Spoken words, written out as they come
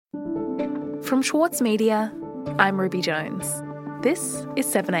From Schwartz Media, I'm Ruby Jones. This is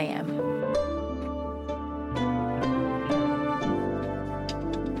 7am.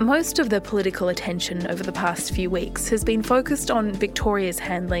 Most of the political attention over the past few weeks has been focused on Victoria's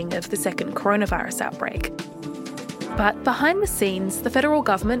handling of the second coronavirus outbreak. But behind the scenes, the federal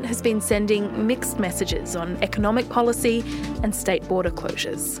government has been sending mixed messages on economic policy and state border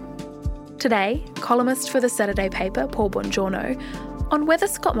closures. Today, columnist for the Saturday paper, Paul Bongiorno, on whether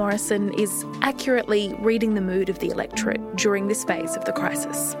Scott Morrison is accurately reading the mood of the electorate during this phase of the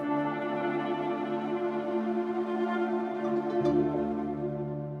crisis.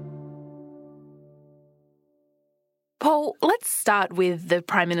 Paul, let's start with the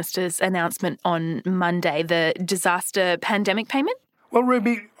Prime Minister's announcement on Monday, the disaster pandemic payment. Well,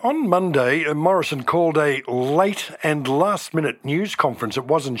 Ruby, on Monday, Morrison called a late and last-minute news conference. It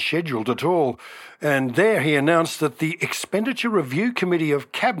wasn't scheduled at all. And there he announced that the Expenditure Review Committee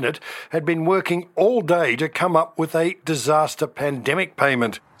of Cabinet had been working all day to come up with a disaster pandemic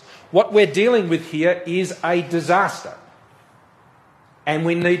payment. What we're dealing with here is a disaster. And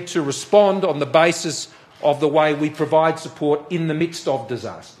we need to respond on the basis of the way we provide support in the midst of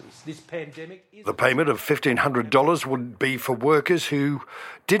disasters. This pandemic is... The payment of $1,500 would be for workers who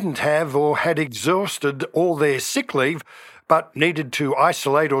didn't have or had exhausted all their sick leave but needed to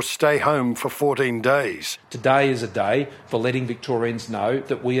isolate or stay home for 14 days. Today is a day for letting Victorians know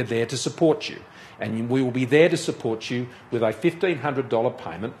that we are there to support you. And we will be there to support you with a $1,500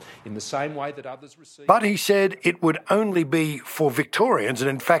 payment in the same way that others receive. But he said it would only be for Victorians, and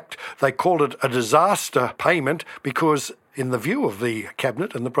in fact they called it a disaster payment because, in the view of the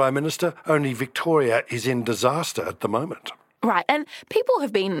Cabinet and the Prime Minister, only Victoria is in disaster at the moment. Right, and people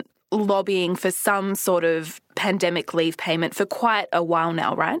have been lobbying for some sort of pandemic leave payment for quite a while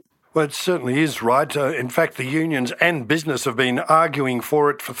now, right? Well, it certainly is right. In fact, the unions and business have been arguing for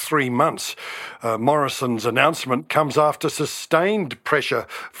it for 3 months. Morrison's announcement comes after sustained pressure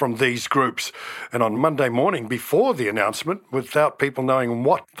from these groups. And on Monday morning, before the announcement, without people knowing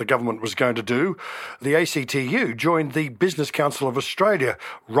what the government was going to do, the ACTU joined the Business Council of Australia,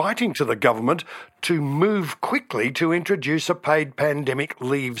 writing to the government to move quickly to introduce a paid pandemic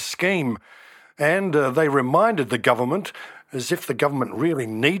leave scheme. And they reminded the government, as if the government really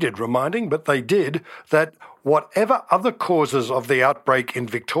needed reminding, but they did, that whatever other causes of the outbreak in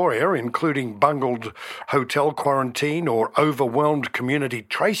Victoria, including bungled hotel quarantine or overwhelmed community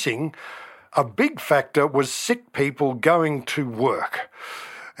tracing, a big factor was sick people going to work.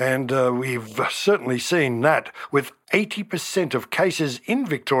 And we've certainly seen that, with 80% of cases in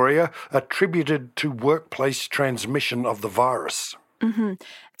Victoria attributed to workplace transmission of the virus. Mm-hmm.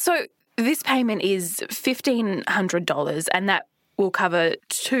 So this payment is $1,500 and that will cover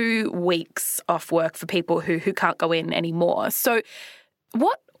 2 weeks off work for people who can't go in anymore. So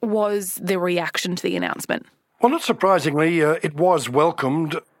what was the reaction to the announcement? Well, not surprisingly, it was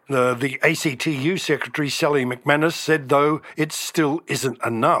welcomed. The ACTU Secretary, Sally McManus, said, though, it still isn't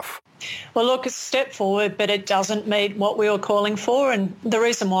enough. Well, look, it's a step forward, but it doesn't meet what we were calling for, and the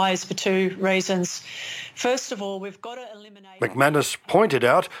reason why is for 2 reasons. First of all, we've got to eliminate... McManus pointed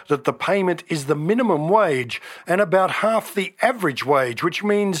out that the payment is the minimum wage and about half the average wage, which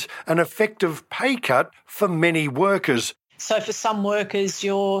means an effective pay cut for many workers. So for some workers,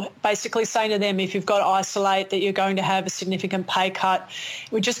 you're basically saying to them, if you've got to isolate, that you're going to have a significant pay cut.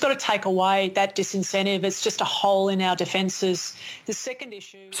 We've just got to take away that disincentive. It's just a hole in our defences. The second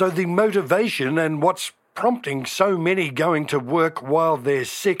issue... So the motivation and what's prompting so many going to work while they're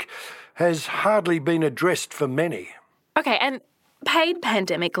sick has hardly been addressed for many. Okay, and paid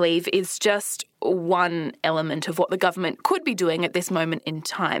pandemic leave is just one element of what the government could be doing at this moment in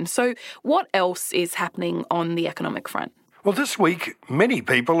time. So what else is happening on the economic front? Well, this week, many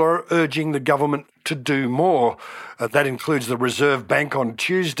people are urging the government to do more. That includes the Reserve Bank on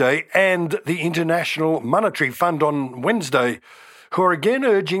Tuesday and the International Monetary Fund on Wednesday, who are again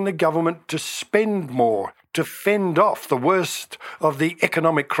urging the government to spend more to fend off the worst of the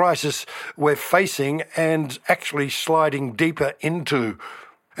economic crisis we're facing and actually sliding deeper into.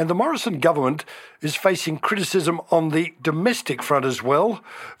 And the Morrison government is facing criticism on the domestic front as well.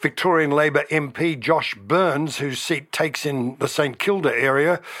 Victorian Labor MP Josh Burns, whose seat takes in the St Kilda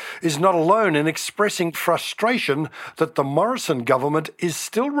area, is not alone in expressing frustration that the Morrison government is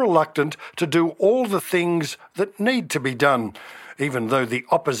still reluctant to do all the things that need to be done. Even though the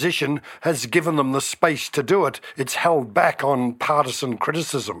opposition has given them the space to do it, it's held back on partisan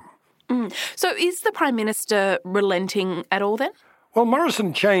criticism. So is the Prime Minister relenting at all then? Well,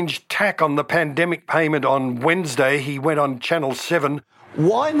 Morrison changed tack on the pandemic payment on Wednesday. He went on Channel 7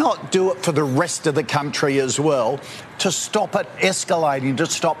 Why not do it for the rest of the country as well, to stop it escalating, to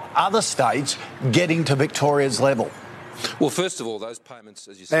stop other states getting to Victoria's level? Well, first of all, those payments,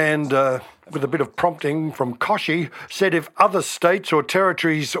 as you said... And with a bit of prompting from Koshy, said if other states or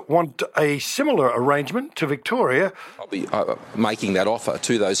territories want a similar arrangement to Victoria... I'll be making that offer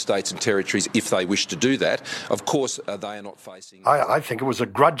to those states and territories if they wish to do that. Of course, they are not facing... I think it was a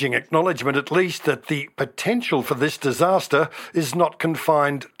grudging acknowledgement, at least, that the potential for this disaster is not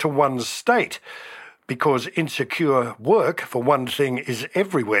confined to one state, because insecure work, for one thing, is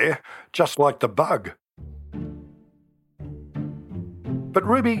everywhere, just like the bug. But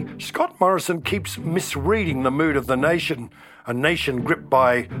Ruby, Scott Morrison keeps misreading the mood of the nation, a nation gripped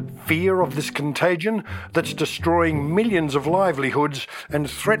by fear of this contagion that's destroying millions of livelihoods and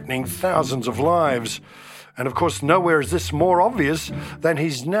threatening thousands of lives. And of course, nowhere is this more obvious than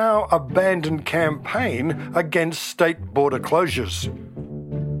his now abandoned campaign against state border closures.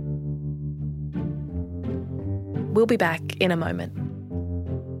 We'll be back in a moment.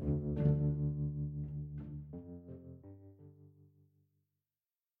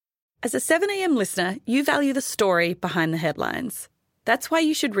 As a 7am listener, you value the story behind the headlines. That's why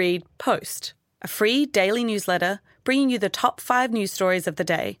you should read Post, a free daily newsletter bringing you the top 5 news stories of the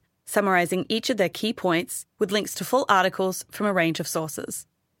day, summarising each of their key points with links to full articles from a range of sources.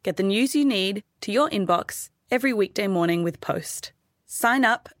 Get the news you need to your inbox every weekday morning with Post. Sign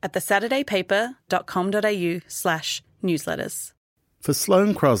up at thesaturdaypaper.com.au/newsletters. For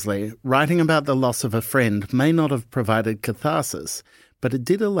Sloane Crosley, writing about the loss of a friend may not have provided catharsis, but it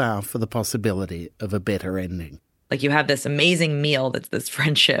did allow for the possibility of a better ending. Like, you have this amazing meal that's this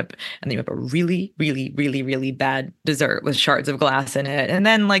friendship, and then you have a really, really, really, really bad dessert with shards of glass in it. And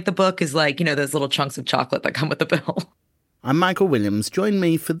then, like, the book is like, those little chunks of chocolate that come with the bill. I'm Michael Williams. Join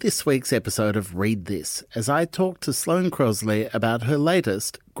me for this week's episode of Read This as I talk to Sloane Crosley about her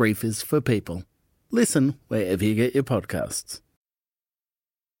latest, Grief is for People. Listen wherever you get your podcasts.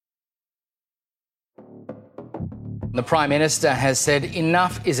 The Prime Minister has said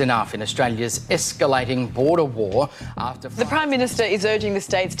enough is enough in Australia's escalating border war after... The Prime Minister is urging the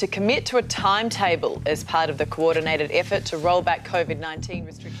states to commit to a timetable as part of the coordinated effort to roll back COVID-19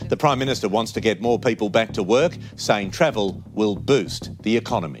 restrictions. The Prime Minister wants to get more people back to work, saying travel will boost the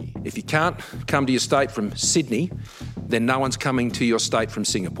economy. If you can't come to your state from Sydney, then no one's coming to your state from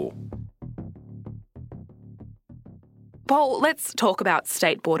Singapore. Paul, let's talk about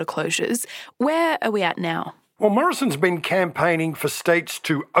state border closures. Where are we at now? Well, Morrison's been campaigning for states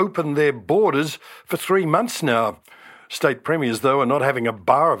to open their borders for 3 months now. State premiers, though, are not having a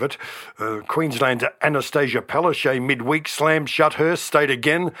bar of it. Queensland's Anastasia Palaszczuk midweek slammed shut her state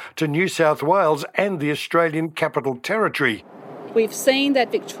again to New South Wales and the Australian Capital Territory. We've seen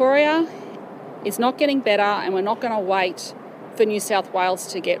that Victoria is not getting better, and we're not going to wait for New South Wales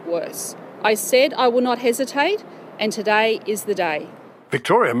to get worse. I said I will not hesitate, and today is the day.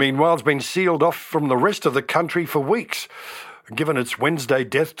 Victoria, meanwhile, has been sealed off from the rest of the country for weeks. Given its Wednesday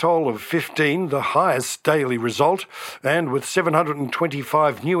death toll of 15, the highest daily result, and with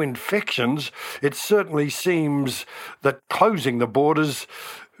 725 new infections, it certainly seems that closing the borders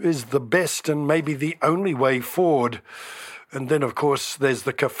is the best and maybe the only way forward. And then, of course, there's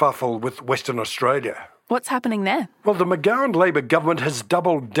the kerfuffle with Western Australia. What's happening there? Well, the McGowan Labor government has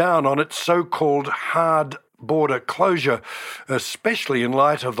doubled down on its so-called hard border closure, especially in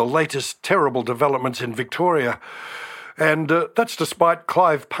light of the latest terrible developments in Victoria. And that's despite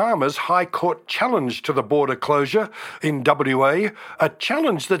Clive Palmer's High Court challenge to the border closure in WA, a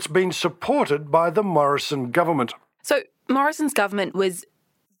challenge that's been supported by the Morrison government. So Morrison's government was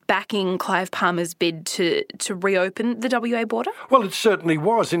backing Clive Palmer's bid to reopen the WA border? Well, it certainly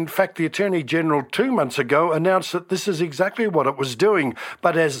was. In fact, the Attorney-General 2 months ago announced that this is exactly what it was doing.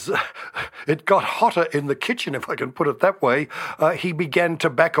 But as it got hotter in the kitchen, if I can put it that way, he began to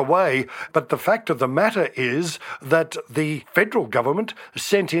back away. But the fact of the matter is that the federal government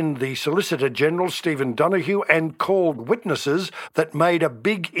sent in the Solicitor General, Stephen Donoghue, and called witnesses that made a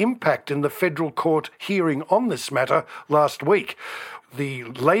big impact in the federal court hearing on this matter last week. The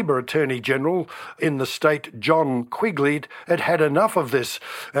Labor Attorney-General in the state, John Quigley, had had enough of this,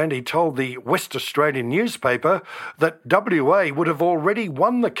 and he told the West Australian newspaper that WA would have already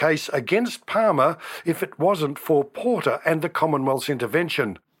won the case against Palmer if it wasn't for Porter and the Commonwealth's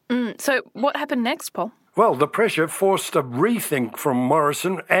intervention. So what happened next, Paul? Well, the pressure forced a rethink from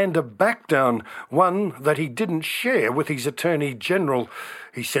Morrison and a backdown, one that he didn't share with his Attorney-General.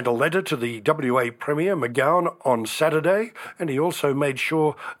 He sent a letter to the WA Premier, McGowan, on Saturday, and he also made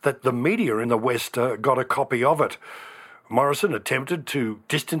sure that the media in the West got a copy of it. Morrison attempted to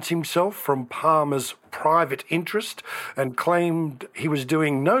distance himself from Palmer's private interest and claimed he was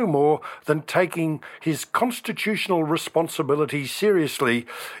doing no more than taking his constitutional responsibility seriously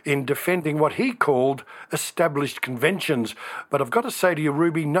in defending what he called established conventions. But I've got to say to you,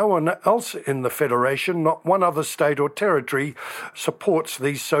 Ruby, no one else in the Federation, not one other state or territory, supports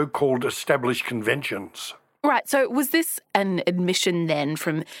these so-called established conventions. Right, so was this an admission then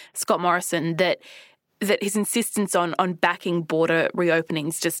from Scott Morrison that his insistence on backing border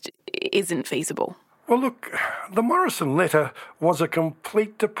reopenings just isn't feasible? Well, look, the Morrison letter was a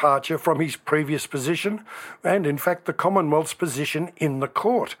complete departure from his previous position and, in fact, the Commonwealth's position in the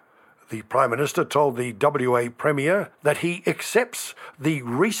court. The Prime Minister told the WA Premier that he accepts the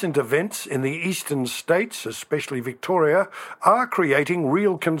recent events in the eastern states, especially Victoria, are creating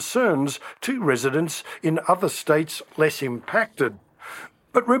real concerns to residents in other states less impacted.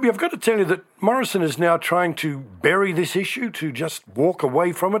 But, Ruby, I've got to tell you that Morrison is now trying to bury this issue, to just walk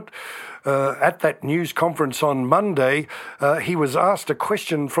away from it. At that news conference on Monday, he was asked a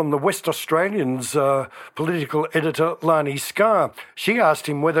question from the West Australian's political editor, Lani Scarr. She asked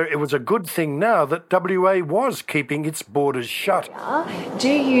him whether it was a good thing now that WA was keeping its borders shut. Do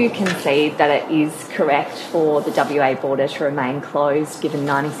you concede that it is correct for the WA border to remain closed, given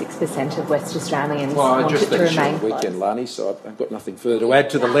 96% of West Australians want it to remain closed? Weekend, Lani, so I've got nothing further to add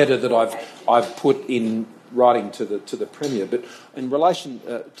to the letter that I've put in writing to the Premier. But in relation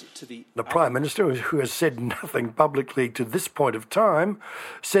to the Prime Minister, who has said nothing publicly to this point of time,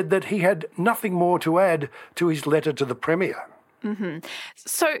 said that he had nothing more to add to his letter to the Premier. Mm-hmm.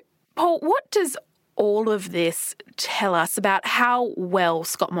 So, Paul, what does all of this tell us about how well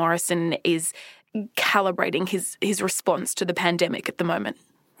Scott Morrison is calibrating his response to the pandemic at the moment?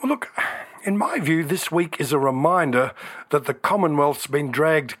 Well, look, in my view, this week is a reminder that the Commonwealth's been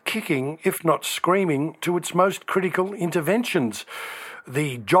dragged kicking, if not screaming, to its most critical interventions.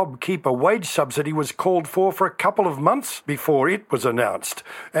 The JobKeeper wage subsidy was called for a couple of months before it was announced,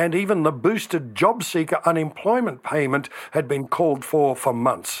 and even the boosted JobSeeker unemployment payment had been called for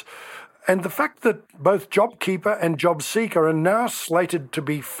months. And the fact that both JobKeeper and JobSeeker are now slated to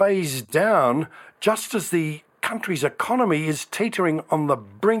be phased down just as the country's economy is teetering on the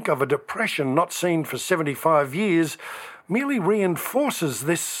brink of a depression not seen for 75 years merely reinforces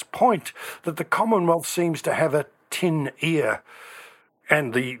this point that the Commonwealth seems to have a tin ear.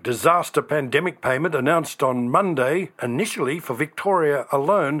 And the disaster pandemic payment announced on Monday, initially for Victoria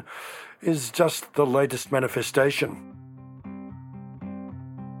alone, is just the latest manifestation.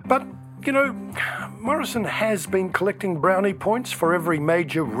 But, you know, Morrison has been collecting brownie points for every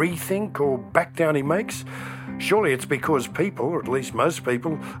major rethink or back down he makes. Surely it's because people, or at least most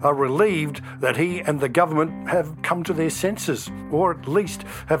people, are relieved that he and the government have come to their senses, or at least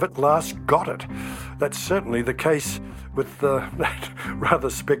have at last got it. That's certainly the case with that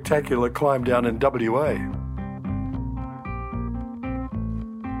rather spectacular climb down in WA.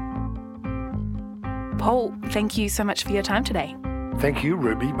 Paul, thank you so much for your time today. Thank you,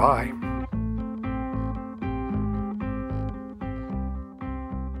 Ruby. Bye.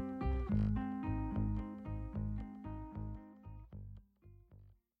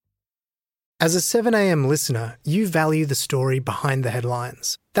 As a 7am listener, you value the story behind the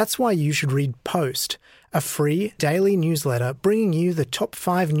headlines. That's why you should read Post, a free daily newsletter bringing you the top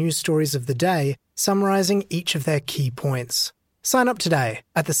 5 news stories of the day, summarising each of their key points. Sign up today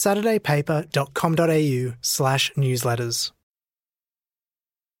at thesaturdaypaper.com.au/newsletters.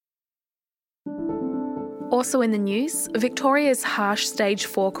 Also in the news, Victoria's harsh Stage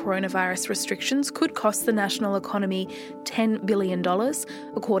 4 coronavirus restrictions could cost the national economy $10 billion,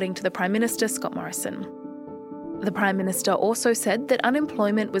 according to the Prime Minister, Scott Morrison. The Prime Minister also said that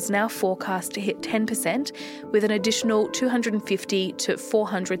unemployment was now forecast to hit 10%, with an additional 250 to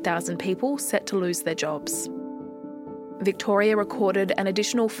 400,000 people set to lose their jobs. Victoria recorded an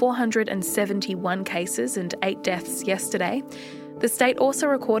additional 471 cases and 8 deaths yesterday. The state also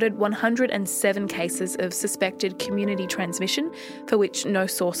recorded 107 cases of suspected community transmission for which no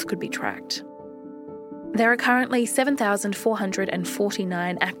source could be tracked. There are currently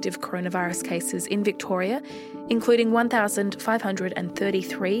 7,449 active coronavirus cases in Victoria, including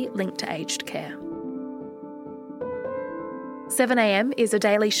 1,533 linked to aged care. 7am is a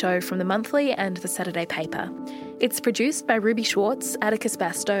daily show from The Monthly and The Saturday Paper. It's produced by Ruby Schwartz, Atticus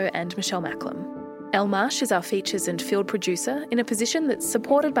Bastow and Michelle Macklem. Elle Marsh is our features and field producer in a position that's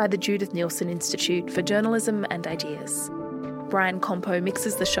supported by the Judith Neilson Institute for Journalism and Ideas. Brian Compo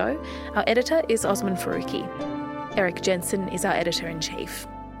mixes the show. Our editor is Osman Faruqi. Eric Jensen is our editor-in-chief.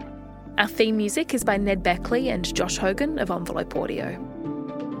 Our theme music is by Ned Beckley and Josh Hogan of Envelope Audio.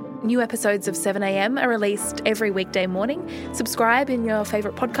 New episodes of 7am are released every weekday morning. Subscribe in your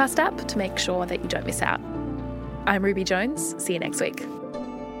favourite podcast app to make sure that you don't miss out. I'm Ruby Jones. See you next week.